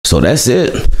So that's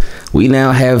it. We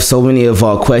now have so many of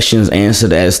our questions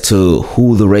answered as to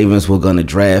who the Ravens were going to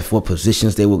draft, what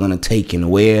positions they were going to take,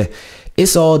 and where.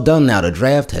 It's all done now. The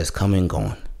draft has come and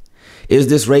gone. Is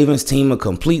this Ravens team a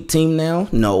complete team now?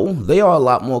 No, they are a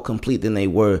lot more complete than they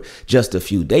were just a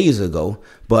few days ago,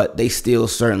 but they still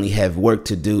certainly have work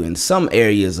to do in some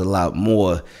areas, a lot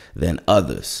more than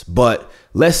others. But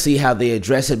let's see how they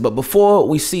address it. But before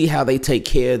we see how they take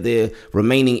care of their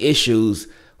remaining issues,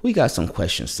 we got some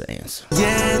questions to answer.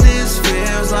 Yeah, this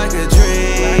feels like a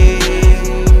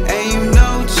dream, and you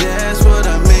know just what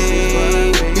I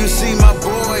mean. You see my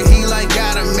boy, he like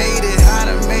gotta made it,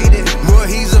 boy,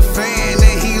 he's a fan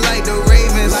and he like the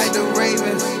Ravens,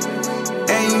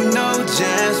 and you know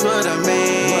just what I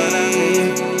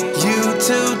mean. You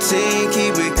two team,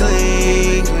 keep it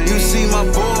clean. You see my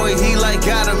boy, he like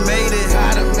gotta made it,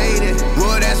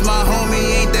 boy, that's my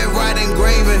homie, ain't that right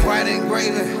engraving.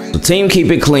 So team,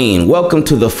 keep it clean. Welcome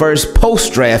to the first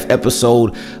post-draft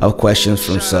episode of Questions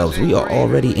from Subs. We are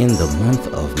already in the month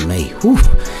of May. Whew.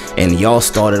 And y'all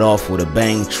started off with a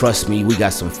bang. Trust me, we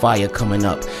got some fire coming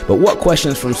up. But what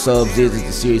Questions from Subs is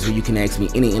the series where you can ask me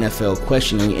any NFL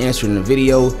question and you answer in the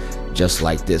video just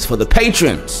like this. For the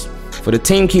patrons, for the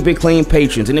Team Keep It Clean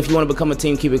patrons, and if you want to become a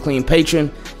Team Keep It Clean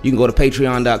patron, you can go to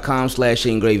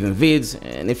patreon.com/Ingravenvids,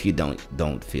 and if you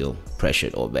don't feel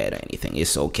pressured or bad or anything,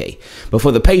 it's okay. But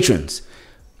for the patrons,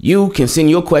 you can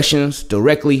send your questions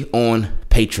directly on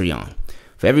Patreon.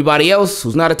 For everybody else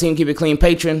who's not a Team Keep It Clean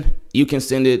patron, you can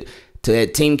send it to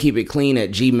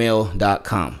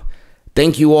teamkeepitclean@gmail.com.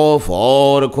 Thank you all for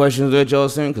all the questions that y'all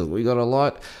sent, because we got a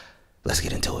lot. Let's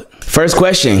get into it. First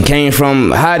question came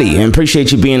from Hadi, and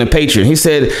appreciate you being a patron. He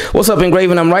said, "What's up,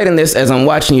 Ingraven? I'm writing this as I'm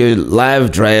watching your live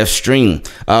draft stream.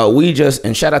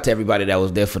 And shout out to everybody that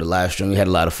was there for the live stream. We had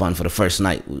a lot of fun for the first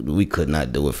night. We could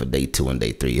not do it for day 2 and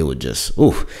day 3. It was just,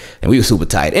 oof, and we were super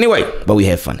tired. Anyway, but we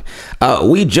had fun.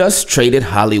 We just traded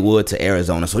Hollywood to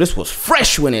Arizona, so this was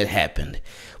fresh when it happened.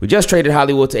 We just traded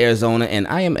Hollywood to Arizona, and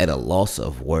I am at a loss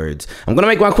of words. I'm going to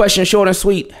make my question short and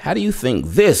sweet. How do you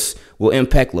think this will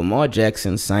impact Lamar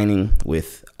Jackson signing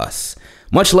with us?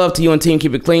 Much love to you and Team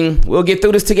Keep It Clean. We'll get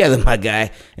through this together, my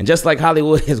guy. And just like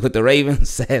Hollywood is with the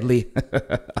Ravens, sadly,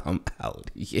 I'm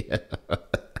out. Yeah.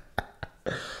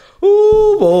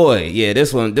 Ooh, boy. Yeah,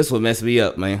 this one messed me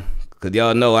up, man. Because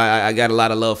y'all know I got a lot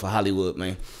of love for Hollywood,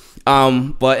 man.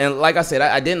 But like I said,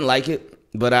 I didn't like it,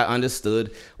 but I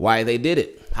understood why they did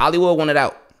it. Hollywood wanted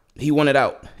out. He wanted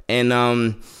out. And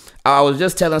I was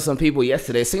just telling some people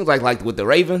yesterday, it seems like with the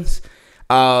Ravens,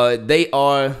 they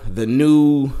are the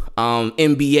new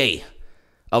NBA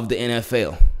of the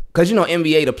NFL. Because, you know,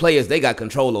 NBA, the players, they got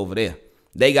control over there.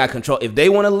 They got control. If they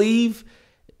want to leave,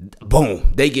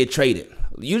 boom, they get traded.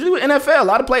 Usually with NFL, a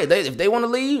lot of players, if they want to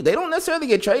leave, they don't necessarily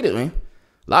get traded, man.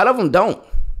 A lot of them don't.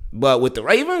 But with the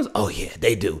Ravens, oh, yeah,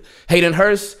 they do. Hayden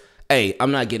Hurst, hey,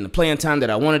 I'm not getting the playing time that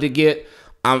I wanted to get.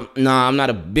 I'm not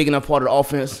a big enough part of the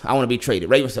offense. I want to be traded.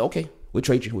 Ravens said, okay, we'll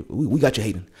trade you. We got you,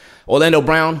 Hayden. Orlando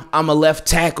Brown, I'm a left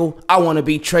tackle. I want to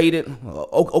be traded.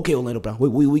 Okay, Orlando Brown,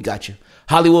 we got you.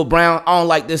 Hollywood Brown, I don't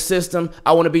like this system.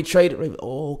 I want to be traded. Ravens,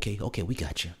 oh, okay, we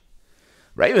got you.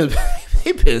 Ravens,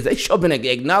 they sure been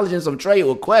acknowledging some trade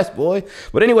requests, boy.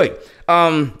 But anyway,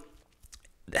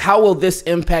 how will this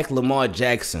impact Lamar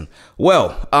Jackson?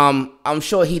 Well, I'm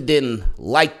sure he didn't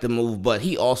like the move, but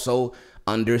he also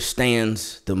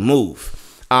understands the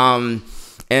move.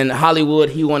 And Hollywood,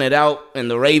 he wanted out,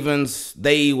 and the Ravens,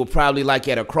 they were probably like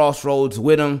at a crossroads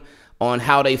with him on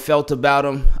how they felt about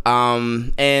him.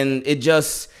 And it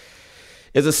just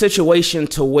is a situation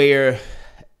to where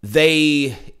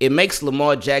it makes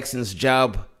Lamar Jackson's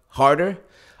job harder.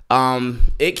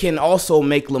 It can also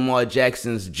make Lamar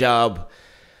Jackson's job,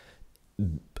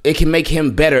 it can make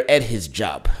him better at his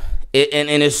job.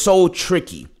 And it's so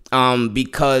tricky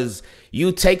because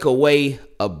you take away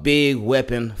a big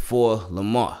weapon for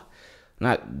Lamar.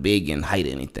 Not big in height or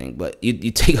anything, but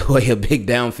you take away a big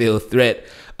downfield threat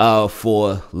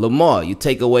for Lamar. You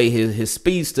take away his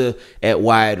speedster at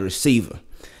wide receiver.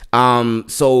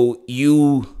 So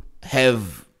you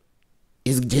have,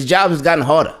 his job has gotten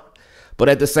harder. But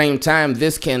at the same time,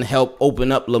 this can help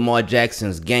open up Lamar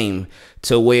Jackson's game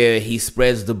to where he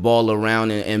spreads the ball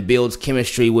around and builds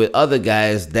chemistry with other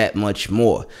guys that much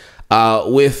more.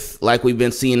 With, like we've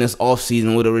been seeing this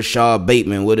offseason with a Rashad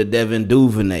Bateman, with a Devin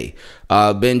Duvernay,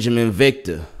 Benjamin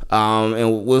Victor,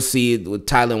 and we'll see it with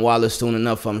Tylan Wallace soon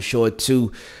enough, I'm sure,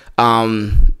 too. But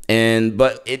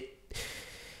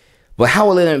how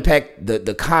will it impact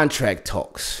the contract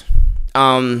talks?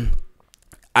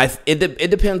 It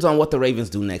depends on what the Ravens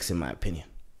do next, in my opinion.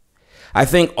 I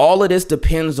think all of this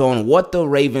depends on what the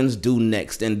Ravens do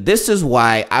next. And this is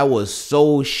why I was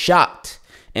so shocked.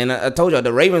 And I told y'all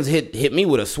the Ravens hit me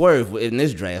with a swerve in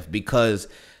this draft because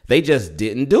they just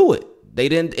didn't do it. They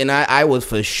didn't. And I was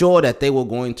for sure that they were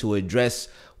going to address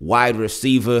wide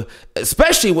receiver,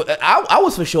 especially I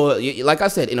was for sure, like I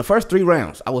said, in the first 3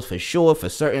 rounds, I was for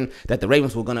certain that the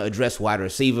Ravens were going to address wide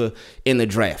receiver in the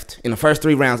draft in the first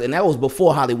 3 rounds. And that was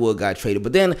before Hollywood got traded.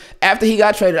 But then after he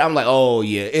got traded, I'm like, oh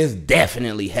yeah, it's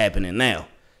definitely happening now.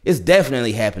 It's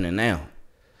definitely happening now.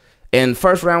 And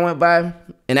first round went by,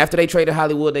 and after they traded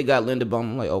Hollywood, they got Linderbaum.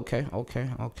 I'm like, okay.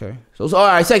 So all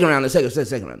right, second round, the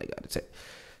second round they got it.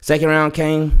 Second round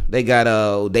came, they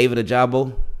got David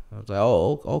Ajabo. I was like,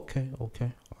 oh, okay, all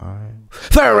right.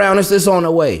 Third round is on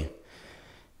the way.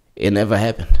 It never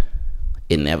happened.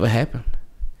 And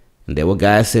there were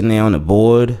guys sitting there on the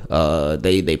board.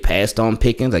 They passed on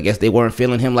Pickens. I guess they weren't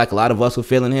feeling him like a lot of us were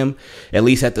feeling him, at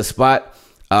least at the spot.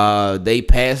 They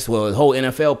passed, the whole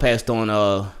NFL passed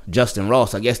on Justin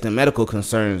Ross. I guess the medical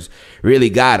concerns really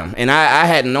got him. And I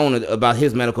hadn't known about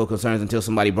his medical concerns until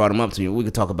somebody brought him up to me. We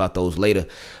could talk about those later.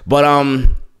 But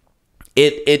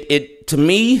it to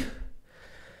me,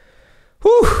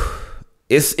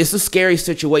 it's a scary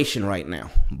situation right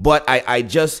now. But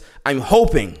I'm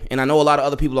hoping, and I know a lot of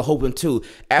other people are hoping too,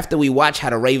 after we watch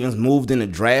how the Ravens moved in the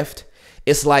draft,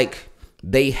 it's like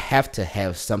they have to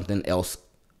have something else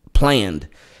planned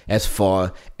as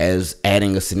far as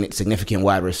adding a significant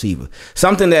wide receiver.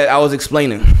 Something that I was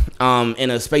explaining in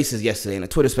the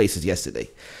Twitter spaces yesterday.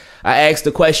 I asked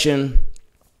the question,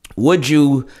 would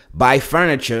you buy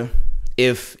furniture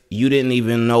if you didn't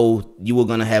even know you were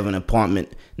going to have an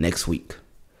apartment next week?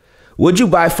 Would you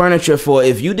buy furniture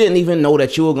if you didn't even know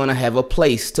that you were going to have a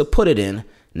place to put it in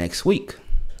next week?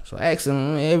 So I asked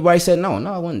them, everybody said no,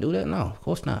 I wouldn't do that. No, of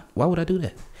course not. Why would I do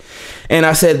that? And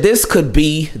I said, this could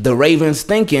be the Ravens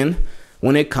thinking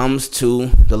when it comes to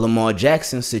the Lamar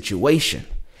Jackson situation,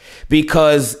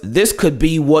 because this could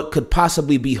be what could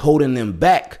possibly be holding them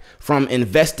back from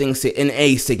investing in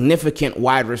a significant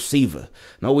wide receiver.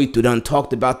 No, we done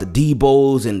talked about the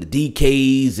Debos and the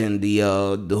DKs and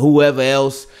the whoever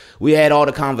else. We had all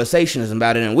the conversations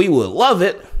about it, and we would love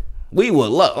it. I would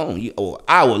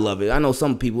love it. I know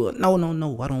some people, no, I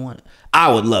don't want it.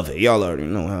 I would love it. Y'all already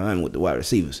know how I am with the wide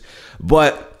receivers.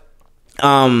 But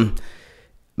I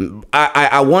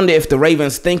wonder if the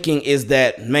Ravens' thinking is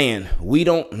that, man, we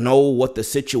don't know what the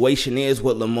situation is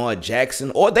with Lamar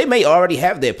Jackson, or they may already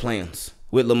have their plans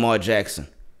with Lamar Jackson.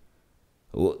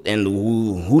 And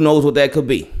who knows what that could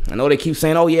be. I know they keep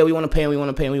saying, oh, yeah, we want to pay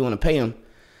him.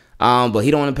 But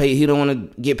he don't want to pay. He don't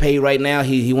want to get paid right now.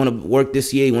 He want to work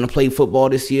this year. He want to play football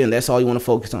this year, and that's all you want to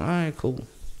focus on. All right, cool.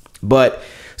 But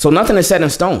so nothing is set in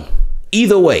stone.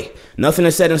 Either way, nothing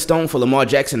is set in stone for Lamar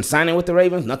Jackson signing with the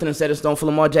Ravens. Nothing is set in stone for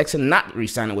Lamar Jackson not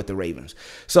re-signing with the Ravens.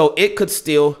 So it could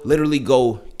still literally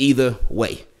go either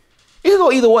way. It could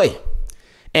go either way.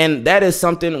 And that is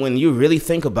something when you really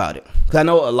think about it. Because I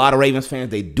know a lot of Ravens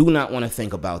fans, they do not want to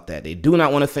think about that. They do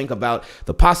not want to think about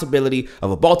the possibility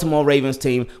of a Baltimore Ravens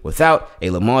team without a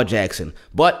Lamar Jackson.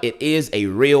 But it is a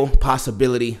real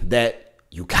possibility that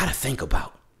you got to think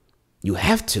about. You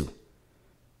have to.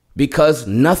 Because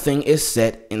nothing is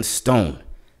set in stone.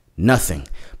 Nothing.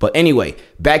 But anyway,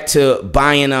 back to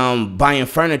buying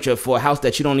furniture for a house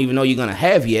that you don't even know you're going to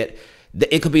have yet.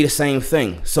 It could be the same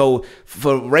thing. So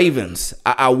for Ravens,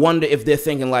 I wonder if they're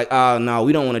thinking like, no,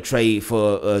 we don't want to trade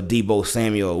for Debo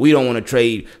Samuel. We don't want to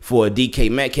trade for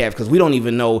DK Metcalf because we don't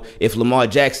even know if Lamar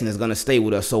Jackson is going to stay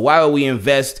with us. So why would we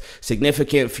invest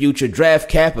significant future draft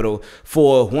capital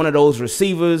for one of those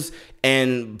receivers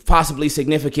and possibly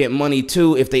significant money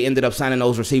too if they ended up signing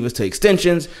those receivers to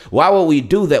extensions? Why would we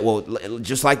do that? Well,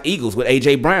 just like Eagles with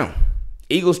A.J. Brown.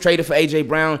 Eagles traded for A.J.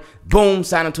 Brown, boom,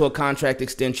 signed him to a contract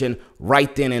extension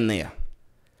right then and there.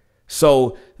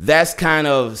 So that's kind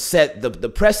of set the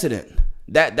precedent.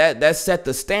 That set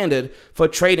the standard for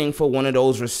trading for one of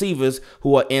those receivers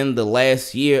who are in the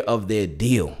last year of their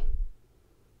deal.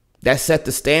 That set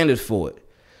the standard for it.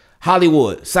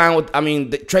 Hollywood signed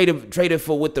with, traded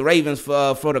for with the Ravens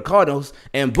for the Cardinals,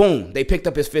 and boom, they picked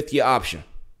up his 5th-year option.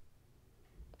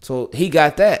 So he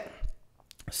got that.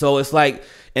 So it's like,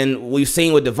 and we've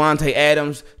seen with Devontae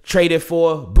Adams, traded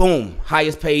for, boom,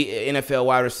 highest paid NFL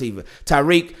wide receiver.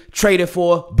 Tyreek, traded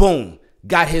for, boom,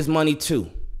 got his money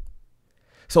too.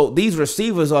 So these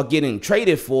receivers are getting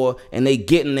traded for, and they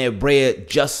getting their bread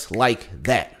just like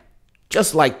that.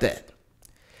 Just like that.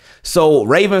 So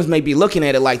Ravens may be looking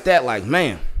at it like that, like,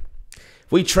 man,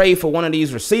 if we trade for one of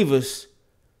these receivers,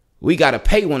 we got to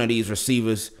pay one of these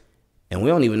receivers, and we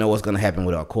don't even know what's going to happen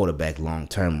with our quarterback long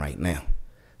term right now.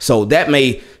 So that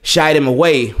may shy him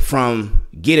away from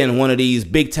getting one of these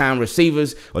big-time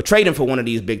receivers or trading for one of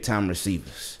these big-time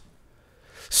receivers.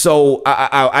 So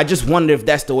I just wonder if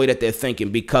that's the way that they're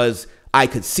thinking, because I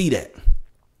could see that.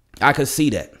 I could see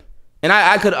that. And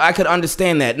I could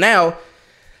understand that. Now,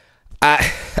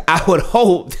 I would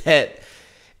hope that,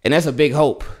 and that's a big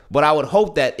hope, but I would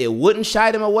hope that it wouldn't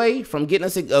shy them away from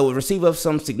getting a receiver of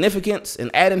some significance and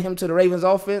adding him to the Ravens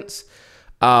offense.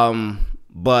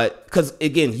 But because,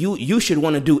 again, you should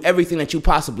want to do everything that you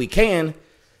possibly can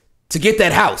to get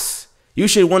that house. You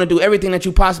should want to do everything that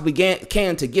you possibly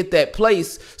can to get that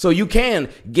place so you can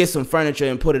get some furniture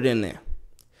and put it in there.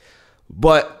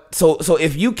 But so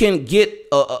if you can get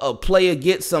a player,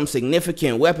 get some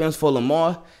significant weapons for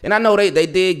Lamar, and I know they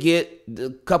did get a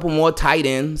couple more tight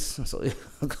ends, so it's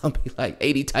gonna be like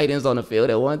 80 tight ends on the field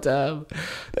at one time.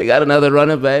 They got another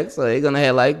running back, so they're gonna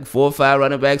have like 4 or 5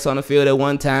 running backs on the field at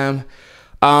one time.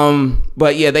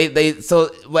 But yeah,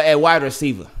 but at wide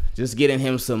receiver, just getting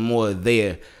him some more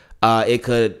there, it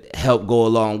could help go a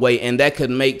long way, and that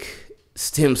could make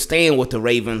him staying with the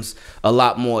Ravens a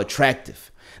lot more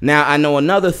attractive. Now, I know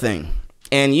another thing,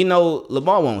 and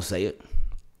Lamar won't say it.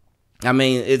 I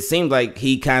mean, it seemed like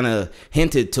he kind of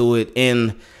hinted to it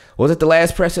in, was it the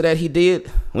last presser that he did?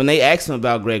 When they asked him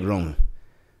about Greg Roman.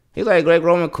 He's like, Greg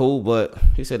Roman, cool, but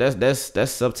he said,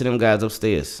 that's up to them guys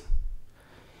upstairs.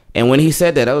 And when he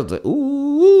said that, I was like,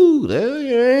 ooh,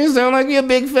 that ain't sound like you're a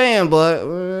big fan, but.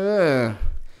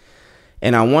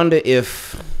 And I wonder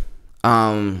if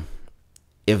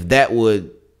that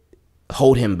would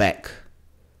hold him back,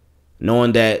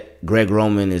 knowing that Greg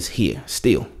Roman is here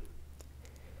still.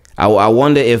 I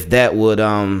wonder if that would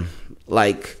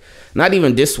not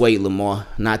even dissuade Lamar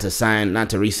not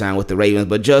to re-sign with the Ravens,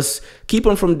 but just keep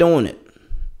him from doing it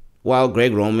while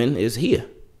Greg Roman is here.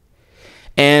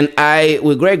 And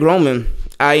with Greg Roman,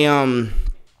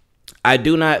 I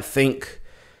do not think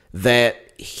that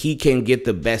he can get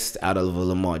the best out of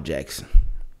Lamar Jackson.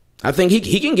 I think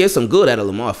he can get some good out of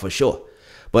Lamar for sure,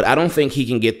 but I don't think he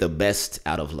can get the best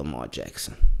out of Lamar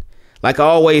Jackson. Like I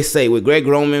always say, with Greg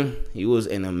Roman, he was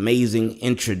an amazing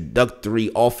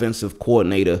introductory offensive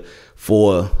coordinator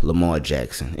for Lamar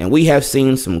Jackson. And we have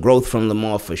seen some growth from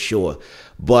Lamar for sure,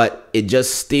 but it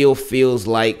just still feels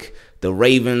like the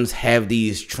Ravens have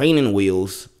these training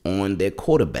wheels on their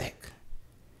quarterback.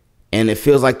 And it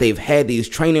feels like they've had these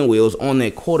training wheels on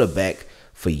their quarterback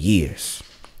for years.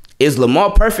 Is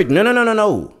Lamar perfect?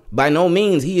 No. By no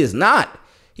means, he is not.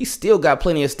 He's still got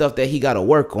plenty of stuff that he got to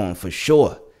work on for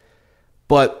sure.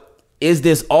 But is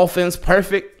this offense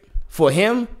perfect for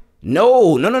him?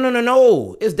 No.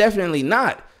 It's definitely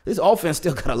not. This offense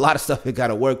still got a lot of stuff it got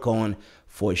to work on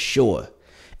for sure.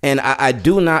 And I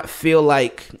do not feel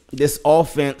like this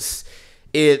offense,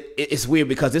 it's weird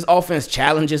because this offense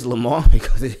challenges Lamar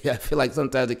because I feel like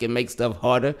sometimes it can make stuff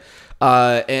harder.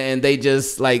 And they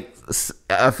just I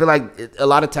feel like a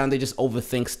lot of times they just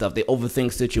overthink stuff. They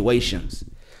overthink situations.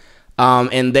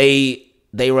 And they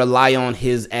rely on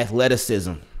his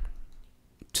athleticism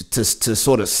to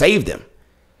sort of save them.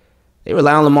 They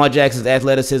rely on Lamar Jackson's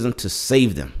athleticism to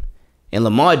save them. And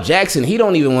Lamar Jackson, he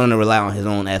don't even want to rely on his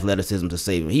own athleticism to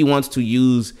save him. He wants to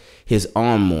use his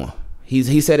arm more.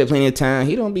 He said it plenty of times.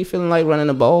 He don't be feeling like running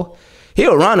the ball.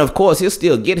 He'll run, of course. He'll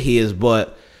still get his,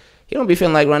 but he don't be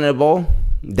feeling like running the ball.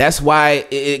 That's why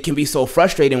it can be so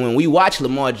frustrating when we watch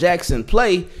Lamar Jackson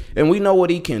play and we know what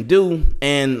he can do.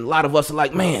 And a lot of us are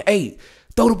like, man, hey,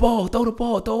 throw the ball, throw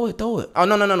it. Oh,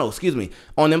 no, excuse me.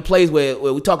 On them plays where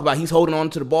we talk about he's holding on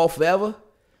to the ball forever,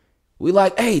 we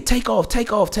like, hey, take off.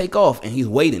 And he's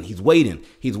waiting. He's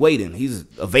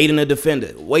evading the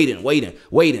defender, waiting,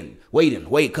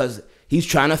 because he's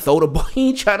trying to throw the ball. He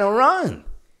ain't trying to run.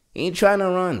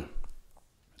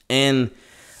 And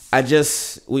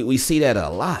we see that a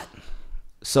lot.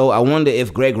 So I wonder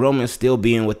if Greg Roman still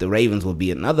being with the Ravens will be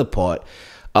another part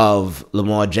of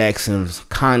Lamar Jackson's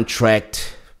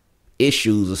contract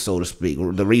issues, so to speak,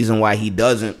 the reason why he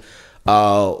doesn't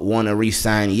want to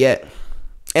re-sign yet.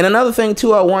 And another thing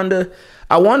too, I wonder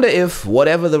if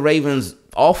whatever the Ravens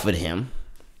offered him,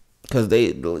 because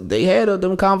they had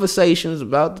them conversations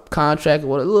about the contract, a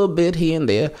little bit here and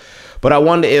there, but I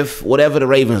wonder if whatever the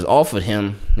Ravens offered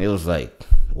him, it was like,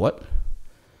 what?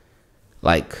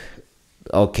 Like,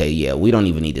 okay, yeah, we don't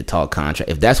even need to talk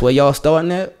contract. If that's where y'all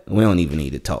starting at, we don't even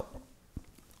need to talk.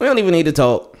 Or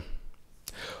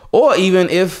even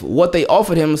if what they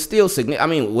offered him is still significant. I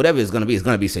mean, whatever it's going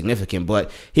to be significant.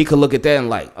 But he could look at that and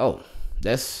like, oh,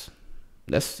 that's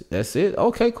it.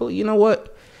 Okay, cool. You know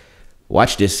what?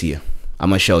 Watch this here. I'm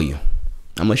going to show you.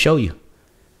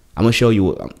 I'm gonna show you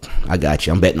what I got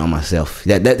you. I'm betting on myself.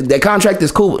 That contract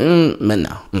is cool. Man,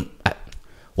 no.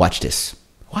 Watch this.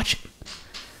 Watch it.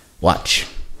 Watch.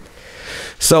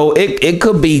 So it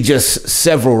could be just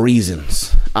several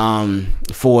reasons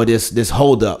for this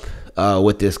holdup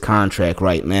with this contract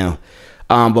right now.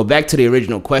 But back to the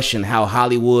original question, how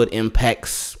Hollywood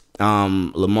impacts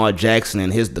Lamar Jackson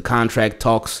and the contract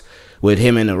talks with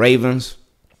him and the Ravens.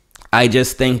 I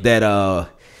just think that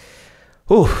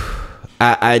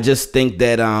I just think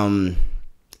that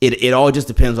it all just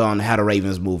depends on how the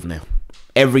Ravens move now.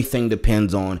 Everything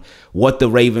depends on what the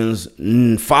Ravens'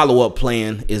 follow-up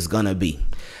plan is gonna be.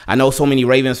 I know so many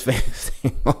Ravens fans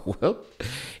think, oh, well,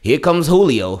 here comes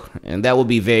Julio, and that would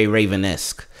be very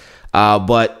Raven-esque.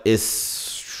 But I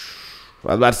was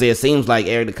about to say, it seems like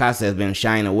Eric DeCosta has been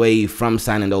shying away from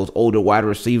signing those older wide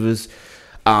receivers.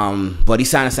 But he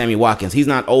signed Sammy Watkins. He's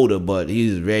not older, but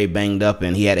he's very banged up,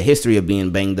 and he had a history of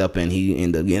being banged up, and he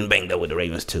ended up getting banged up with the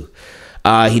Ravens too.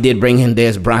 He did bring in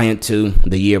Des Bryant too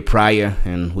the year prior,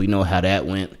 and we know how that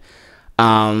went.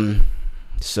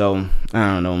 So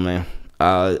I don't know, man.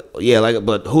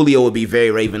 But Julio would be very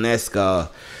Raven-esque.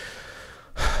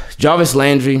 Jarvis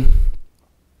Landry,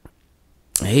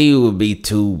 he would be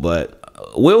too, but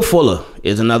Will Fuller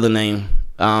is another name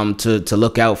to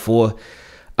look out for.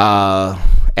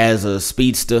 As a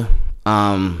speedster,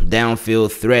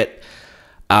 downfield threat.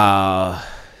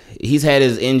 He's had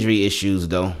his injury issues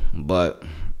though, but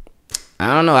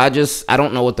I don't know. I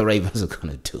don't know what the Ravens are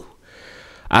gonna do.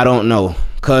 I don't know,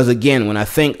 cause again, when I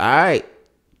think, all right,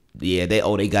 yeah, they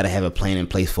gotta have a plan in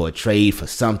place for a trade for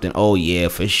something. Oh yeah,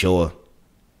 for sure.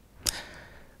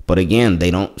 But again,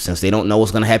 since they don't know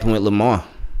what's gonna happen with Lamar.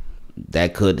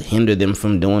 That could hinder them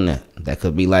from doing that. That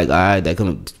could be like, all right, that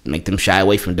could make them shy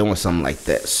away from doing something like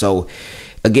that. So,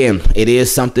 again, it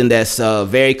is something that's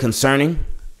very concerning.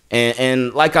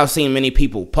 And like I've seen many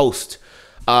people post,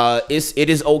 it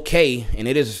is okay and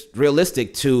it is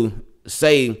realistic to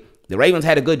say the Ravens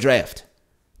had a good draft.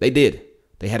 They did.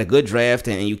 They had a good draft,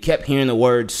 and you kept hearing the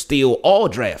word steal all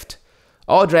draft.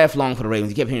 All draft long for the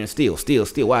Ravens. You kept hearing steal.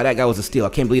 Wow, that guy was a steal. I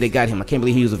can't believe they got him. I can't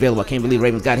believe he was available. I can't believe the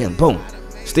Ravens got him. Boom.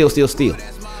 Steal.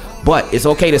 But it's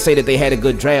okay to say that they had a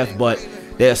good draft, but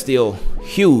there are still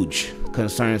huge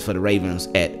concerns for the Ravens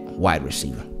at wide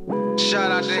receiver.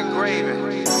 Shout out to